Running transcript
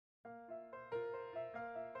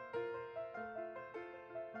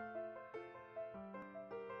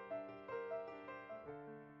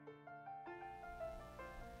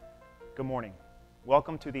Good morning.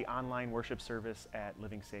 Welcome to the online worship service at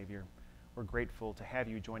Living Savior. We're grateful to have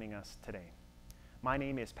you joining us today. My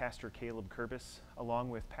name is Pastor Caleb Kurbis,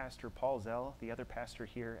 along with Pastor Paul Zell, the other pastor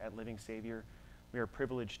here at Living Savior. We are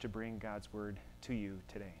privileged to bring God's Word to you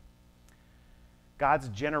today. God's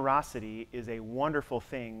generosity is a wonderful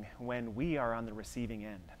thing when we are on the receiving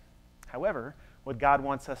end. However, what God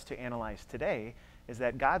wants us to analyze today is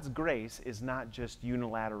that God's grace is not just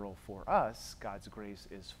unilateral for us, God's grace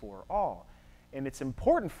is for all. And it's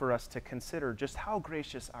important for us to consider just how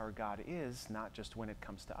gracious our God is, not just when it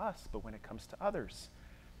comes to us, but when it comes to others.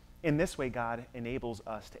 In this way, God enables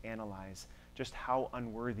us to analyze just how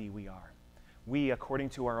unworthy we are. We,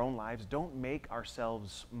 according to our own lives, don't make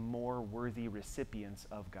ourselves more worthy recipients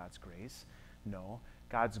of God's grace. No,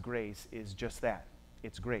 God's grace is just that.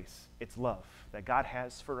 It's grace. It's love that God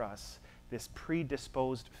has for us, this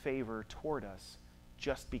predisposed favor toward us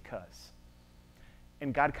just because.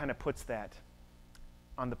 And God kind of puts that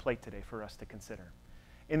on the plate today for us to consider.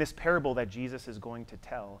 In this parable that Jesus is going to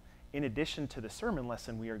tell, in addition to the sermon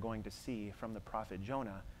lesson we are going to see from the prophet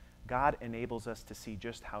Jonah, God enables us to see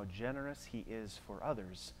just how generous he is for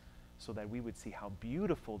others so that we would see how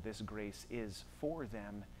beautiful this grace is for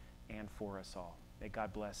them and for us all. May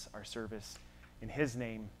God bless our service in his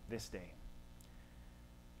name this day.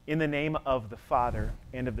 In the name of the Father,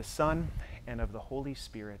 and of the Son, and of the Holy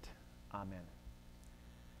Spirit. Amen.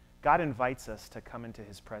 God invites us to come into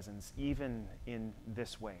his presence even in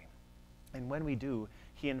this way. And when we do,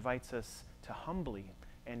 he invites us to humbly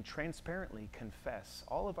and transparently confess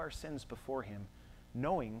all of our sins before him,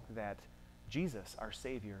 knowing that Jesus, our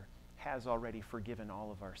Savior, has already forgiven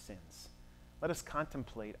all of our sins. Let us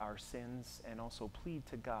contemplate our sins and also plead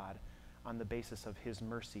to God on the basis of his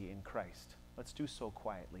mercy in Christ. Let's do so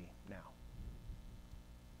quietly now.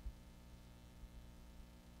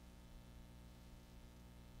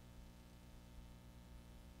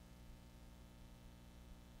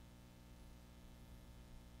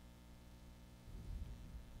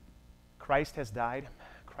 Christ has died.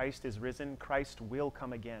 Christ is risen. Christ will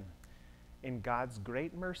come again. In God's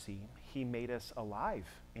great mercy, he made us alive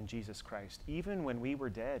in Jesus Christ, even when we were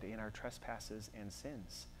dead in our trespasses and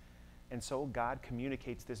sins. And so God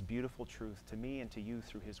communicates this beautiful truth to me and to you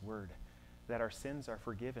through his word, that our sins are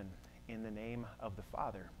forgiven in the name of the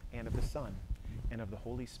Father and of the Son and of the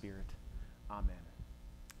Holy Spirit. Amen.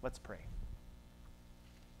 Let's pray.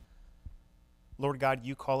 Lord God,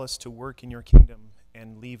 you call us to work in your kingdom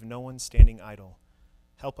and leave no one standing idle.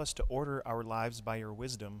 Help us to order our lives by your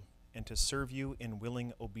wisdom and to serve you in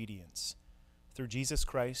willing obedience. Through Jesus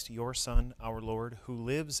Christ, your Son, our Lord, who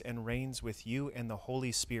lives and reigns with you and the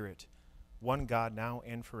Holy Spirit, one God, now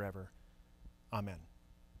and forever. Amen.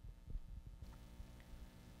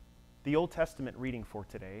 The Old Testament reading for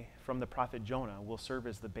today from the prophet Jonah will serve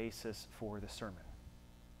as the basis for the sermon.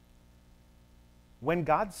 When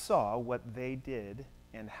God saw what they did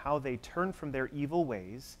and how they turned from their evil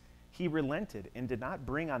ways, he relented and did not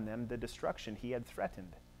bring on them the destruction he had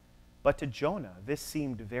threatened. But to Jonah this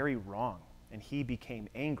seemed very wrong, and he became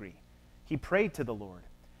angry. He prayed to the Lord,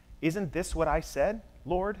 "Isn't this what I said,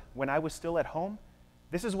 Lord, when I was still at home?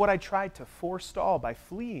 This is what I tried to forestall by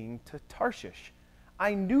fleeing to Tarshish.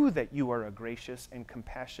 I knew that you are a gracious and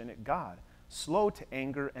compassionate God, slow to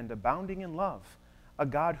anger and abounding in love, a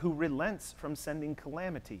God who relents from sending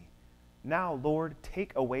calamity. Now, Lord,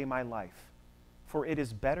 take away my life, for it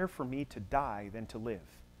is better for me to die than to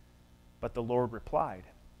live." But the Lord replied,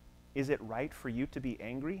 "Is it right for you to be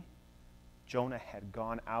angry?" Jonah had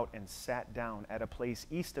gone out and sat down at a place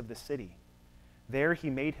east of the city. There he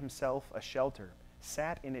made himself a shelter,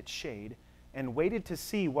 sat in its shade, and waited to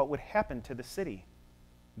see what would happen to the city.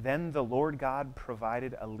 Then the Lord God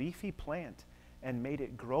provided a leafy plant and made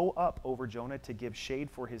it grow up over Jonah to give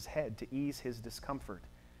shade for his head to ease his discomfort.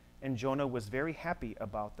 And Jonah was very happy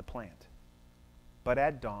about the plant. But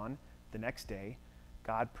at dawn, the next day,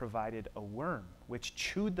 God provided a worm which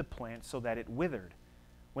chewed the plant so that it withered.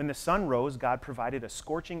 When the sun rose, God provided a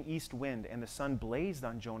scorching east wind, and the sun blazed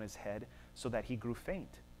on Jonah's head so that he grew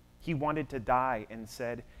faint. He wanted to die and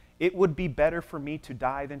said, "It would be better for me to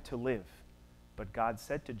die than to live." But God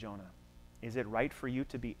said to Jonah, "Is it right for you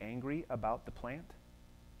to be angry about the plant?"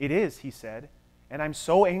 "It is," he said, "and I'm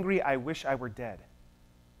so angry I wish I were dead."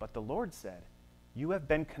 But the Lord said, "You have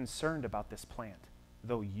been concerned about this plant,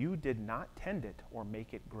 though you did not tend it or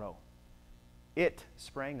make it grow. It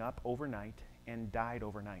sprang up overnight and died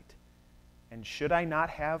overnight. And should I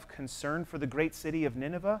not have concern for the great city of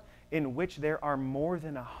Nineveh, in which there are more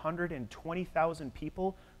than 120,000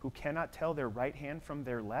 people who cannot tell their right hand from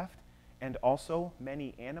their left, and also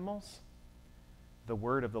many animals?" The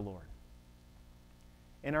word of the Lord.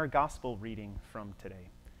 in our gospel reading from today,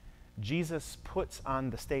 Jesus puts on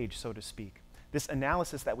the stage, so to speak, this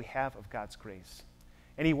analysis that we have of God's grace.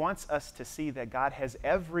 And he wants us to see that God has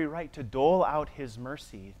every right to dole out his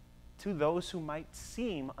mercy to those who might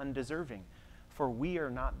seem undeserving, for we are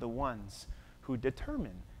not the ones who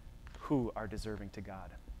determine who are deserving to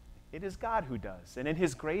God. It is God who does. And in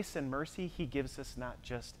his grace and mercy, he gives us not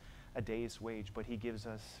just a day's wage, but he gives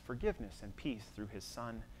us forgiveness and peace through his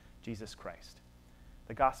Son, Jesus Christ.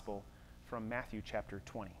 The Gospel from Matthew chapter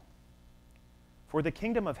 20. For the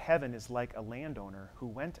kingdom of heaven is like a landowner who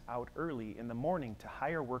went out early in the morning to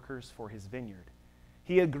hire workers for his vineyard.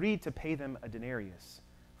 He agreed to pay them a denarius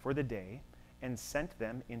for the day and sent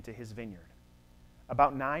them into his vineyard.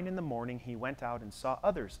 About 9 in the morning he went out and saw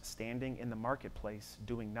others standing in the marketplace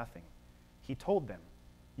doing nothing. He told them,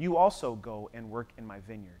 "You also go and work in my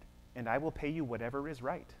vineyard, and I will pay you whatever is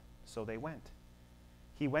right." So they went.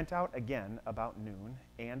 He went out again about noon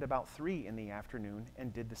and about 3 in the afternoon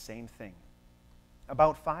and did the same thing.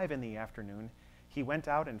 About 5 in the afternoon he went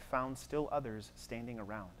out and found still others standing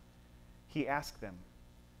around. He asked them,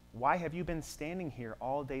 "Why have you been standing here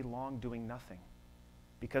all day long doing nothing?"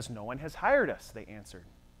 "Because no one has hired us," they answered.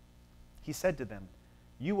 He said to them,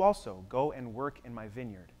 "You also go and work in my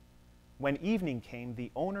vineyard." When evening came,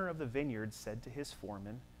 the owner of the vineyard said to his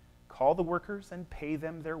foreman, "Call the workers and pay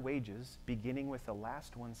them their wages, beginning with the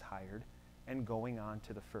last ones hired and going on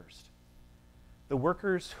to the first." The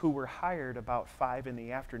workers who were hired about 5 in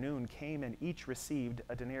the afternoon came and each received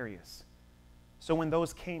a denarius. So when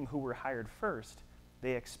those came who were hired first,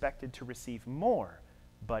 they expected to receive more,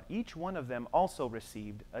 but each one of them also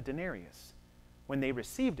received a denarius. When they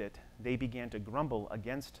received it, they began to grumble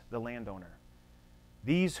against the landowner.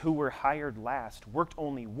 "These who were hired last worked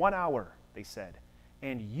only 1 hour," they said,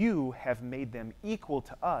 "and you have made them equal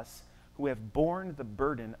to us who have borne the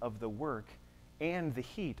burden of the work and the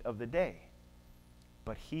heat of the day."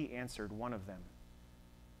 But he answered one of them,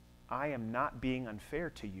 "I am not being unfair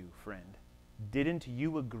to you, friend. Didn't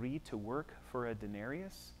you agree to work for a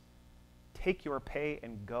denarius? Take your pay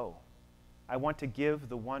and go. I want to give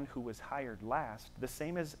the one who was hired last the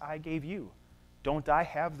same as I gave you. Don't I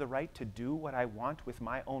have the right to do what I want with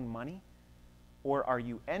my own money? Or are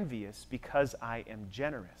you envious because I am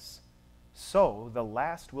generous? So the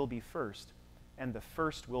last will be first, and the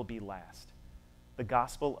first will be last." The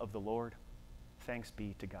gospel of the Lord. Thanks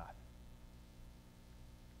be to God.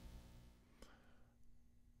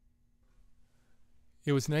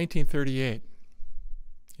 It was 1938,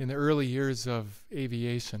 in the early years of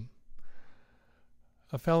aviation.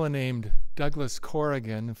 A fellow named Douglas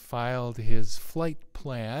Corrigan filed his flight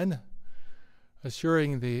plan,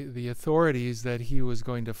 assuring the authorities that he was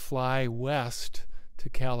going to fly west to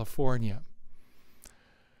California.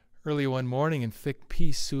 Early one morning in thick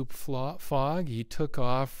pea soup fog, he took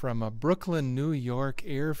off from a Brooklyn, New York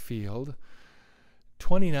airfield.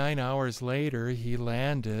 29 hours later, he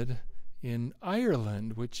landed in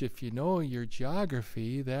Ireland, which, if you know your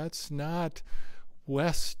geography, that's not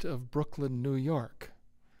west of Brooklyn, New York.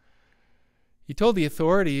 He told the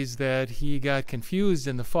authorities that he got confused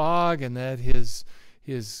in the fog and that his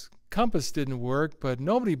compass didn't work, but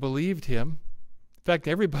nobody believed him. In fact,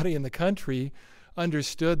 everybody in the country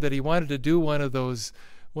understood that he wanted to do one of those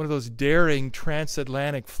daring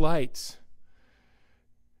transatlantic flights.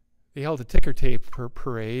 They held a ticker tape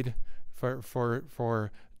parade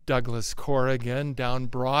for Douglas Corrigan down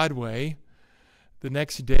Broadway. The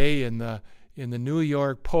next day in the New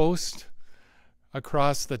York Post,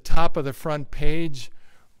 across the top of the front page,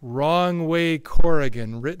 "Wrong Way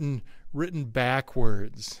Corrigan," written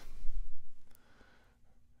backwards.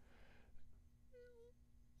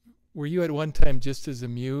 Were you at one time just as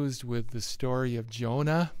amused with the story of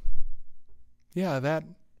Jonah? Yeah,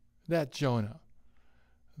 that Jonah,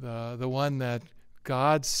 the one that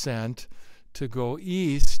God sent to go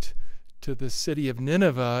east to the city of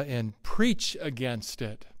Nineveh and preach against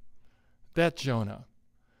it. That Jonah.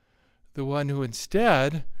 The one who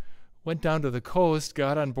instead went down to the coast,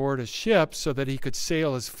 got on board a ship so that he could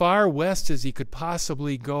sail as far west as he could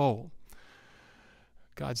possibly go.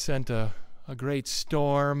 God sent a great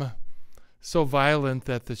storm, so violent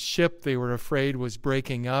that the ship, they were afraid, was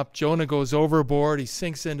breaking up. Jonah goes overboard. He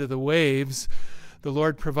sinks into the waves. The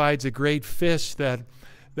Lord provides a great fish that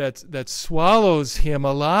swallows him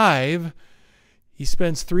alive. He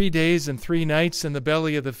spends 3 days and 3 nights in the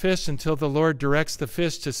belly of the fish until the Lord directs the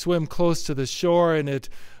fish to swim close to the shore, and it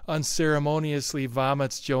unceremoniously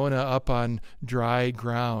vomits Jonah up on dry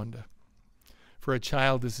ground. For a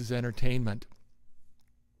child, this is entertainment.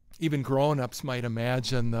 Even grown-ups might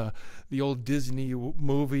imagine the old Disney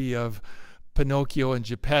movie of Pinocchio and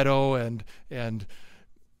Geppetto and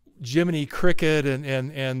Jiminy Cricket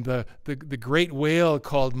and the great whale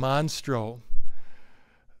called Monstro.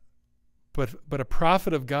 But a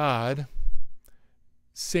prophet of God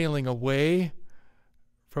sailing away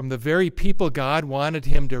from the very people God wanted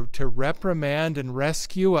him to reprimand and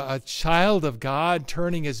rescue, a child of God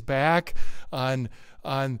turning his back on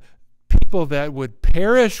people that would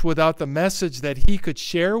perish without the message that he could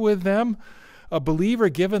share with them, a believer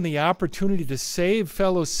given the opportunity to save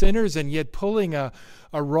fellow sinners and yet pulling a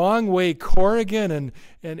wrong way Corrigan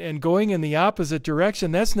and going in the opposite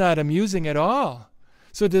direction. That's not amusing at all.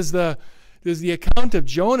 So does the account of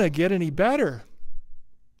Jonah get any better?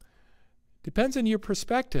 Depends on your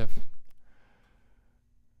perspective.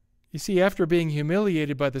 You see, after being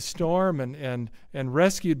humiliated by the storm and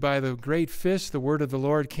rescued by the great fish, the word of the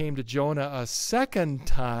Lord came to Jonah a second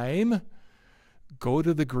time. Go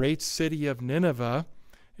to the great city of Nineveh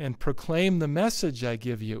and proclaim the message I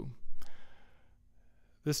give you.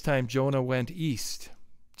 This time Jonah went east,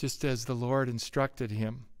 just as the Lord instructed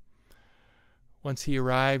him. Once he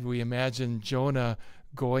arrived, we imagine Jonah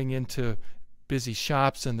going into busy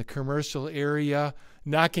shops in the commercial area,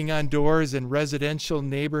 knocking on doors in residential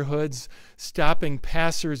neighborhoods, stopping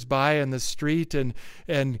passers-by in the street and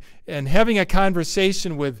having a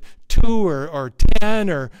conversation with 2 or 10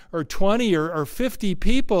 or 20 or 50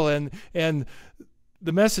 people, and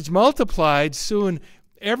the message multiplied. Soon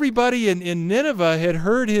everybody in Nineveh had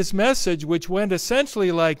heard his message, which went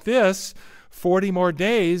essentially like this: 40 more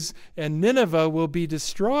days and Nineveh will be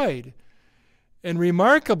destroyed. And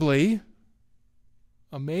remarkably,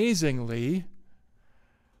 amazingly,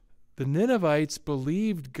 the Ninevites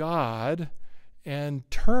believed God and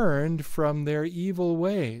turned from their evil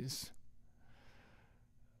ways.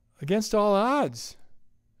 Against all odds,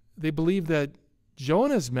 they believed that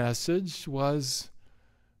Jonah's message was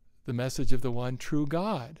the message of the one true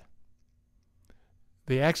God.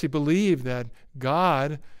 They actually believed that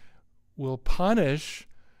God will punish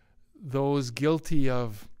those guilty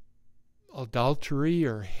of adultery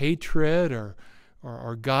or hatred or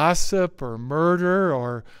gossip or murder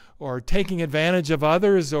or taking advantage of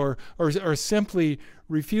others or simply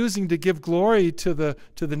refusing to give glory to the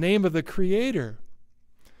name of the Creator.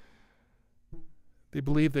 They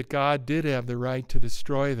believed that God did have the right to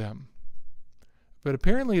destroy them. But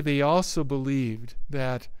apparently they also believed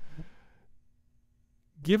that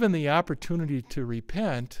given the opportunity to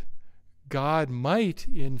repent, God might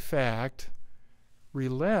in fact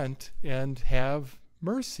relent and have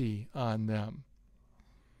mercy on them.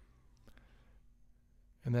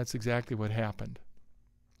 And that's exactly what happened.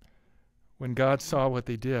 When God saw what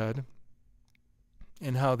they did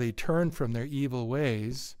and how they turned from their evil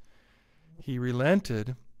ways, he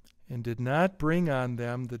relented and did not bring on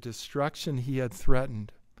them the destruction he had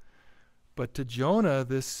threatened. But to Jonah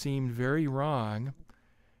this seemed very wrong,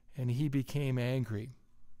 and he became angry.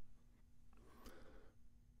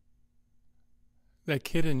 That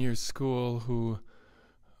kid in your school who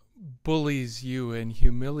bullies you and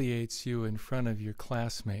humiliates you in front of your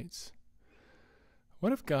classmates.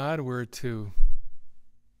 What if God were to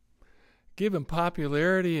give him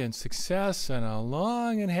popularity and success and a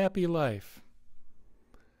long and happy life?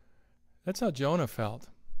 That's how Jonah felt.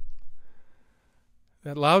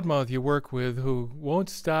 That loudmouth you work with who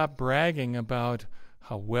won't stop bragging about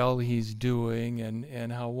how well he's doing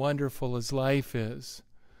and how wonderful his life is.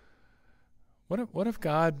 What if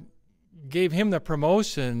God gave him the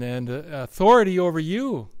promotion and authority over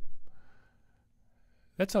you?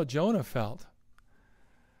 That's how Jonah felt.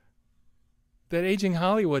 That aging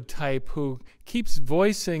Hollywood type who keeps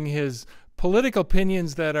voicing his political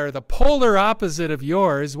opinions that are the polar opposite of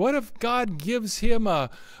yours, what if God gives him a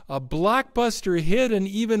blockbuster hit and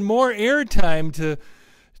even more airtime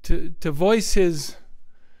to voice his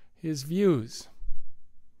views?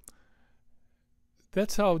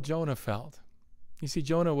 That's how Jonah felt. You see,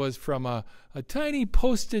 Jonah was from a tiny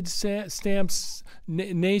postage stamps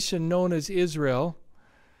nation known as Israel.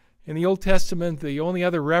 In the Old Testament, the only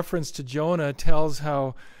other reference to Jonah tells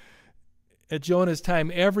how at Jonah's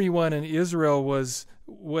time everyone in Israel was,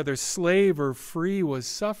 whether slave or free, was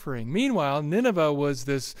suffering. Meanwhile, Nineveh was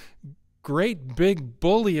this great big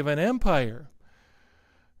bully of an empire.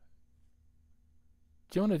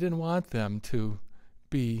 Jonah didn't want them to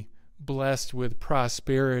be blessed with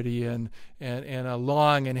prosperity and a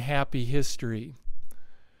long and happy history.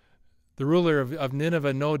 The ruler of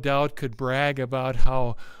Nineveh no doubt could brag about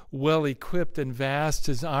how well equipped and vast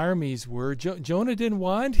his armies were. Jonah didn't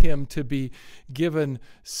want him to be given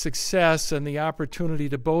success and the opportunity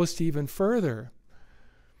to boast even further.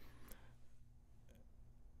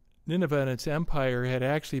 Nineveh and its empire had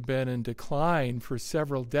actually been in decline for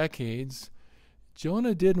several decades.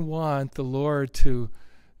 Jonah didn't want the Lord to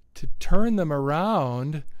turn them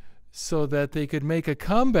around so that they could make a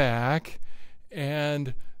comeback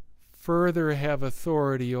and further have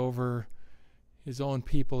authority over his own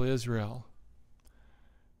people, Israel.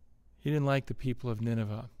 He didn't like the people of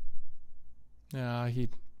Nineveh.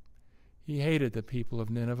 He hated the people of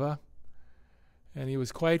Nineveh. And he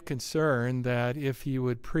was quite concerned that if he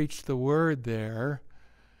would preach the word there,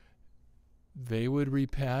 they would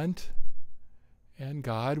repent and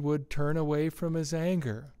God would turn away from his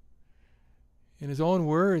anger. In his own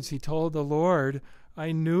words, he told the Lord,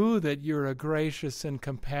 I knew that you're a gracious and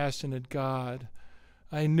compassionate God.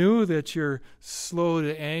 I knew that you're slow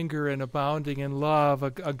to anger and abounding in love,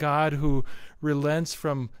 a God who relents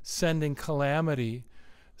from sending calamity.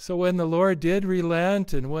 So when the Lord did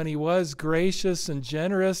relent and when he was gracious and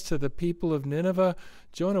generous to the people of Nineveh,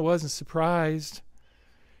 Jonah wasn't surprised.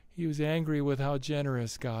 He was angry with how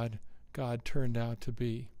generous God turned out to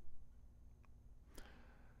be.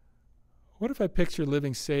 What if I picture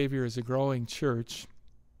Living Savior as a growing church,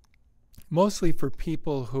 mostly for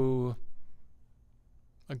people who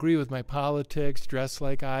agree with my politics, dress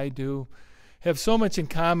like I do, have so much in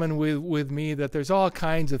common with me that there's all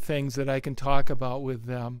kinds of things that I can talk about with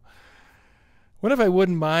them? What if I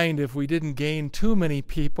wouldn't mind if we didn't gain too many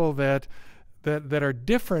people that are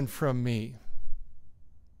different from me?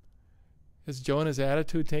 Has Jonah's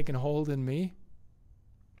attitude taken hold in me?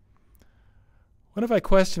 What if I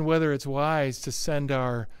question whether it's wise to send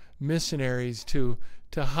our missionaries to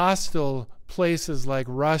hostile places like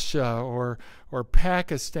Russia or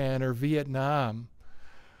Pakistan or Vietnam?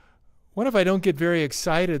 What if I don't get very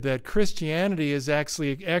excited that Christianity is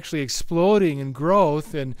actually exploding in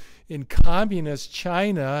growth in communist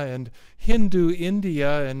China and Hindu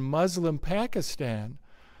India and Muslim Pakistan?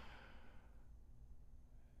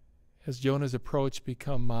 Has Jonah's approach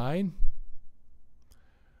become mine?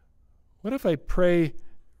 What if I pray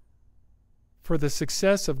for the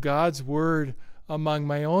success of God's word among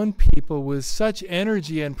my own people with such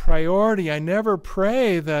energy and priority? I never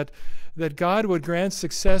pray that God would grant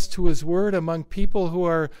success to his word among people who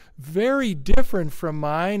are very different from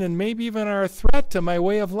mine and maybe even are a threat to my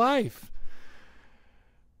way of life.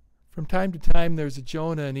 From time to time, there's a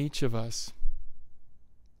Jonah in each of us.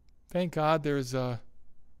 Thank God there's a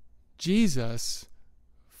Jesus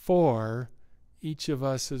for each of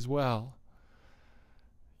us as well.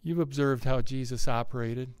 You've observed how Jesus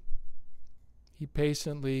operated. He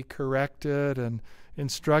patiently corrected and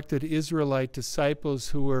instructed Israelite disciples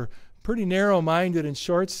who were pretty narrow-minded and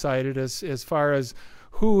short-sighted as far as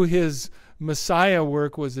who his Messiah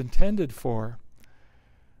work was intended for.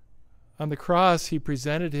 On the cross, he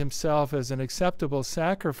presented himself as an acceptable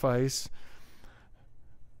sacrifice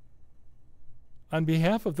on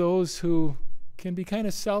behalf of those who can be kind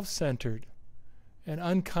of self-centered and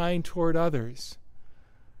unkind toward others.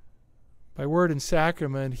 By word and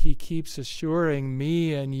sacrament, he keeps assuring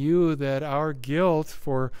me and you that our guilt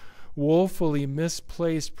for woefully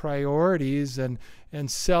misplaced priorities and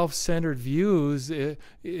self-centered views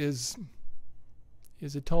is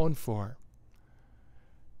atoned for.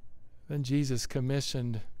 Then Jesus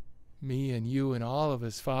commissioned me and you and all of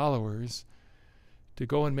his followers to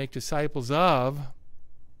go and make disciples of,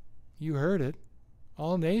 you heard it,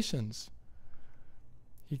 all nations.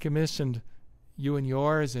 He commissioned you and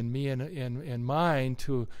yours and me and mine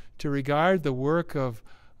to regard the work of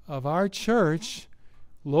our church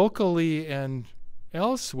locally and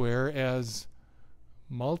elsewhere as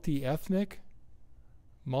multi-ethnic,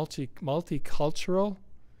 multicultural,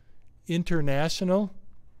 international.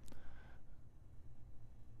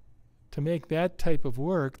 To make that type of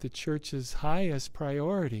work the church's highest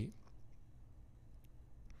priority.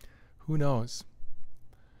 Who knows?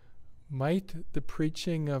 Might the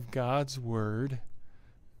preaching of God's word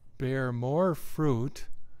bear more fruit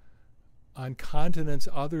on continents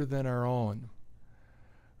other than our own?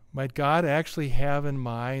 Might God actually have in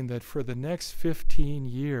mind that for the next 50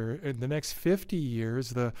 years,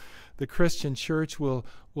 the Christian church will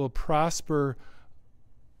prosper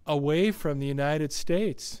away from the United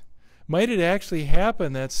States? Might it actually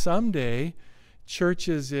happen that someday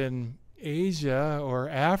churches in Asia or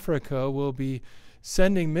Africa will be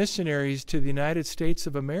sending missionaries to the United States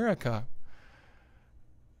of America?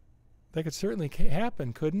 That could certainly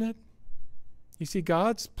happen, couldn't it? You see,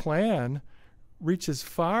 God's plan reaches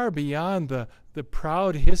far beyond the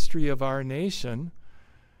proud history of our nation.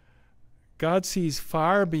 God sees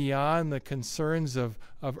far beyond the concerns of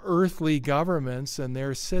earthly governments and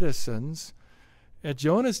their citizens. At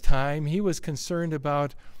Jonah's time, he was concerned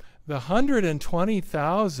about the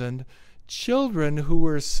 120,000 children who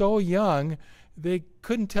were so young they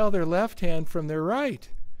couldn't tell their left hand from their right.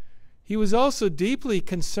 He was also deeply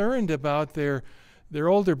concerned about their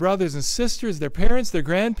older brothers and sisters, their parents, their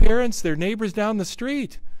grandparents, their neighbors down the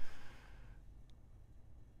street.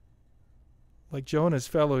 Like Jonah's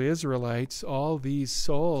fellow Israelites, all these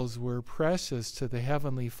souls were precious to the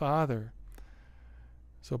Heavenly Father.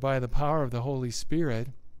 So by the power of the Holy Spirit,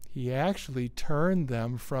 he actually turned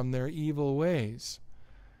them from their evil ways.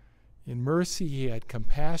 In mercy, he had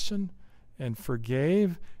compassion and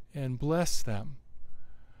forgave and blessed them.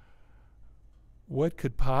 What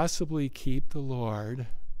could possibly keep the Lord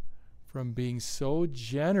from being so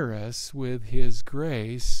generous with his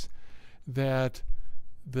grace that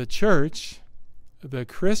the church, the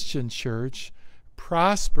Christian church,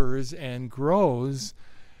 prospers and grows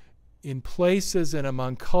in places and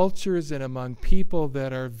among cultures and among people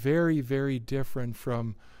that are very, very different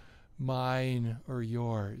from mine or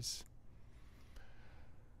yours?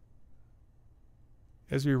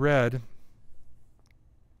 As we read,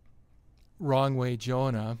 Wrong Way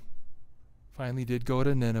Jonah finally did go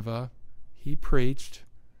to Nineveh. He preached.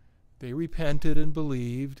 They repented and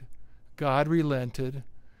believed. God relented.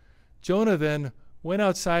 Jonah then went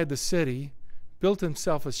outside the city, built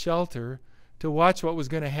himself a shelter to watch what was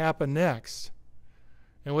going to happen next.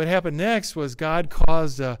 And what happened next was God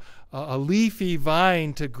caused a leafy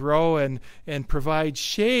vine to grow and provide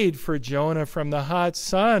shade for Jonah from the hot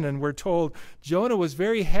sun. And we're told Jonah was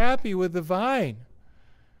very happy with the vine.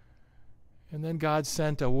 And then God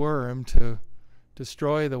sent a worm to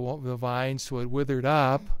destroy the vine so it withered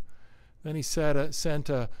up. Then he sent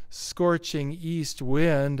a scorching east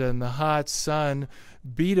wind, and the hot sun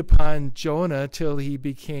beat upon Jonah till he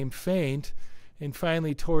became faint, and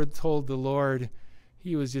finally told the Lord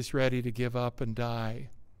he was just ready to give up and die.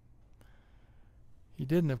 He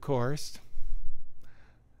didn't, of course.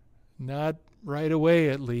 Not right away,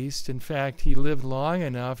 at least. In fact, he lived long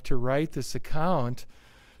enough to write this account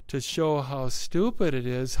to show how stupid it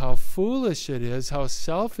is, how foolish it is, how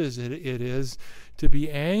selfish it is to be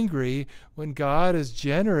angry when God is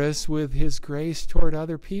generous with his grace toward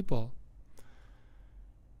other people.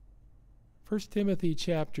 1 Timothy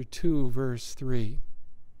chapter 2, verse 3.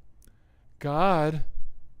 God,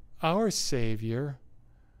 our Savior,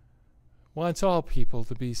 wants all people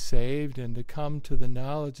to be saved and to come to the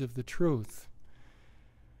knowledge of the truth.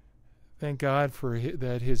 Thank God for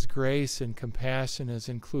that his grace and compassion has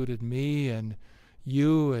included me and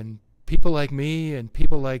you and people like me and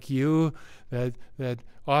people like you that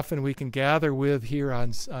often we can gather with here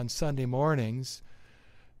on Sunday mornings.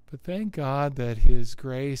 But thank God that his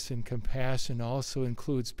grace and compassion also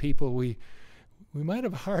includes people we might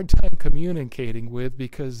have a hard time communicating with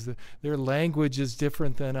because their language is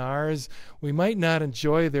different than ours. We might not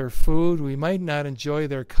enjoy their food. We might not enjoy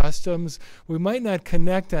their customs. We might not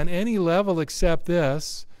connect on any level except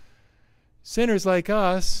this. Sinners like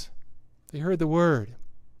us, they heard the word.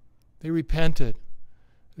 They repented.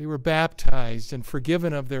 They were baptized and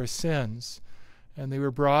forgiven of their sins. And they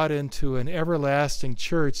were brought into an everlasting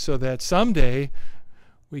church so that someday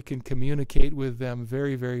we can communicate with them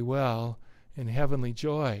very, very well in heavenly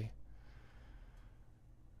joy.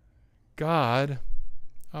 God,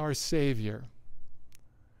 our Savior,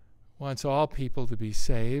 wants all people to be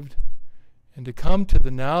saved and to come to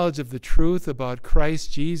the knowledge of the truth about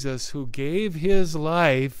Christ Jesus, who gave his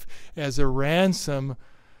life as a ransom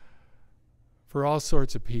for all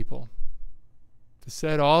sorts of people, to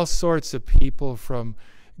set all sorts of people from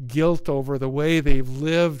guilt over the way they've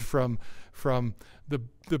lived, from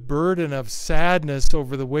the burden of sadness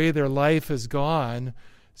over the way their life has gone,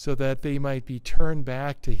 so that they might be turned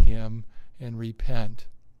back to him and repent.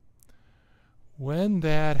 When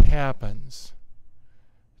that happens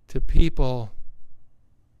to people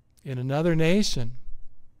in another nation,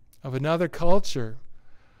 of another culture,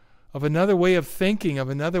 of another way of thinking, of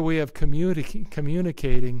another way of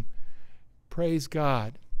communicating, praise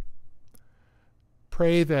God.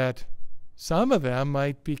 Pray that some of them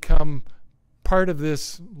might become part of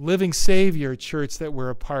this Living Savior church that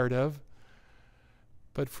we're a part of.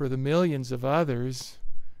 But for the millions of others,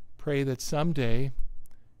 pray that someday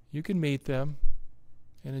you can meet them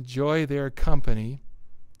and enjoy their company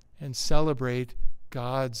and celebrate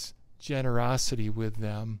God's generosity with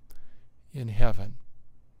them in heaven.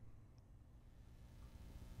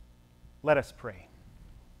 Let us pray.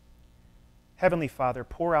 Heavenly Father,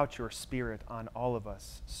 pour out your Spirit on all of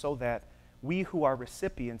us so that we who are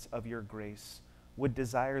recipients of your grace would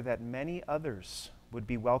desire that many others would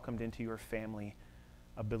be welcomed into your family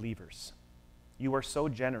of believers. You are so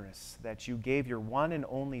generous that you gave your one and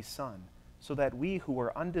only Son so that we who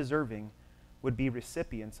are undeserving would be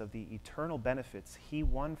recipients of the eternal benefits he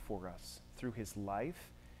won for us through his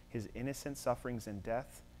life, his innocent sufferings and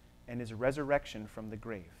death, and his resurrection from the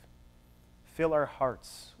grave. Fill our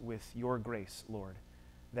hearts with your grace, Lord,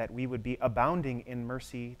 that we would be abounding in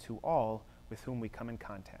mercy to all with whom we come in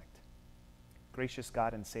contact. Gracious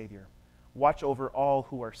God and Savior, watch over all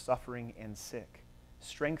who are suffering and sick.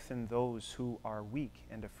 Strengthen those who are weak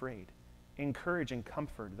and afraid. Encourage and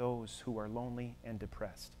comfort those who are lonely and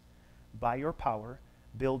depressed. By your power,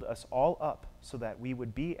 build us all up so that we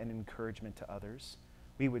would be an encouragement to others.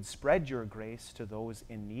 We would spread your grace to those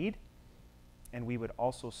in need, and we would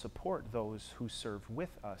also support those who serve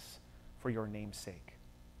with us for your name's sake.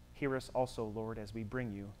 Hear us also, Lord, as we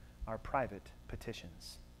bring you our private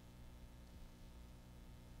petitions.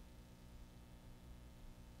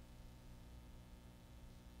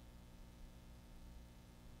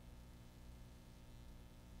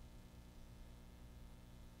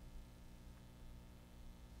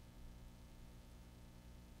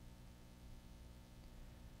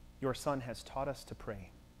 Your Son has taught us to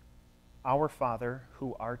pray. Our Father,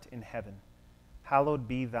 who art in heaven, hallowed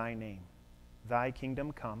be thy name. Thy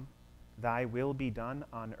kingdom come, thy will be done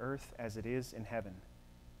on earth as it is in heaven.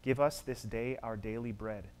 Give us this day our daily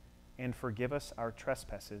bread, and forgive us our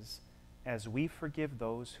trespasses, as we forgive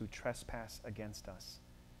those who trespass against us.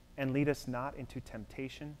 And lead us not into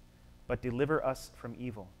temptation, but deliver us from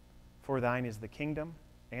evil. For thine is the kingdom,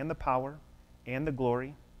 and the power, and the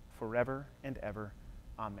glory, forever and ever.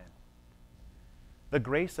 Amen. The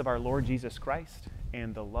grace of our Lord Jesus Christ,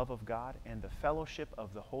 and the love of God, and the fellowship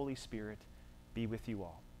of the Holy Spirit be with you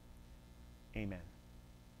all. Amen.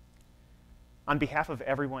 On behalf of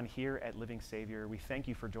everyone here at Living Savior, we thank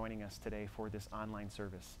you for joining us today for this online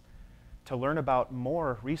service. To learn about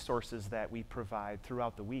more resources that we provide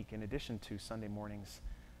throughout the week, in addition to Sunday mornings,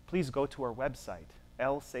 please go to our website,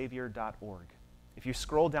 lsavior.org. If you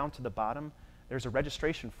scroll down to the bottom, there's a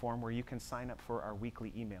registration form where you can sign up for our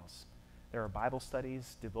weekly emails. There are Bible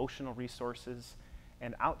studies, devotional resources,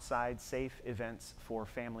 and outside safe events for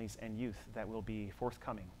families and youth that will be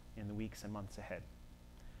forthcoming in the weeks and months ahead.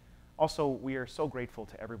 Also, we are so grateful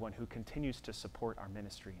to everyone who continues to support our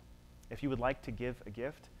ministry. If you would like to give a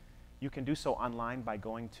gift, you can do so online by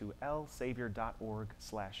going to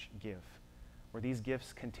lsavior.org/give, where these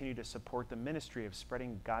gifts continue to support the ministry of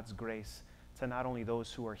spreading God's grace to not only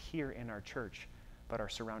those who are here in our church, but our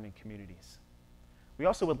surrounding communities. We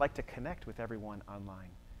also would like to connect with everyone online.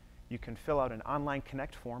 You can fill out an online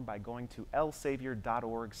connect form by going to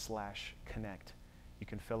lsavior.org/connect. You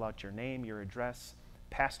can fill out your name, your address.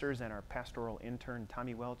 Pastors and our pastoral intern,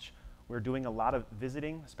 Tommy Welch, we're doing a lot of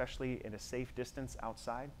visiting, especially at a safe distance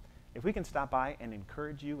outside. If we can stop by and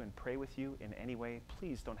encourage you and pray with you in any way,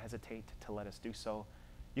 please don't hesitate to let us do so.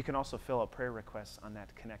 You can also fill out prayer requests on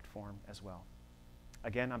that connect form as well.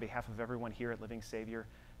 Again, on behalf of everyone here at Living Savior,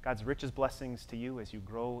 God's richest blessings to you as you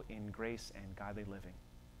grow in grace and godly living.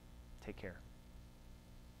 Take care.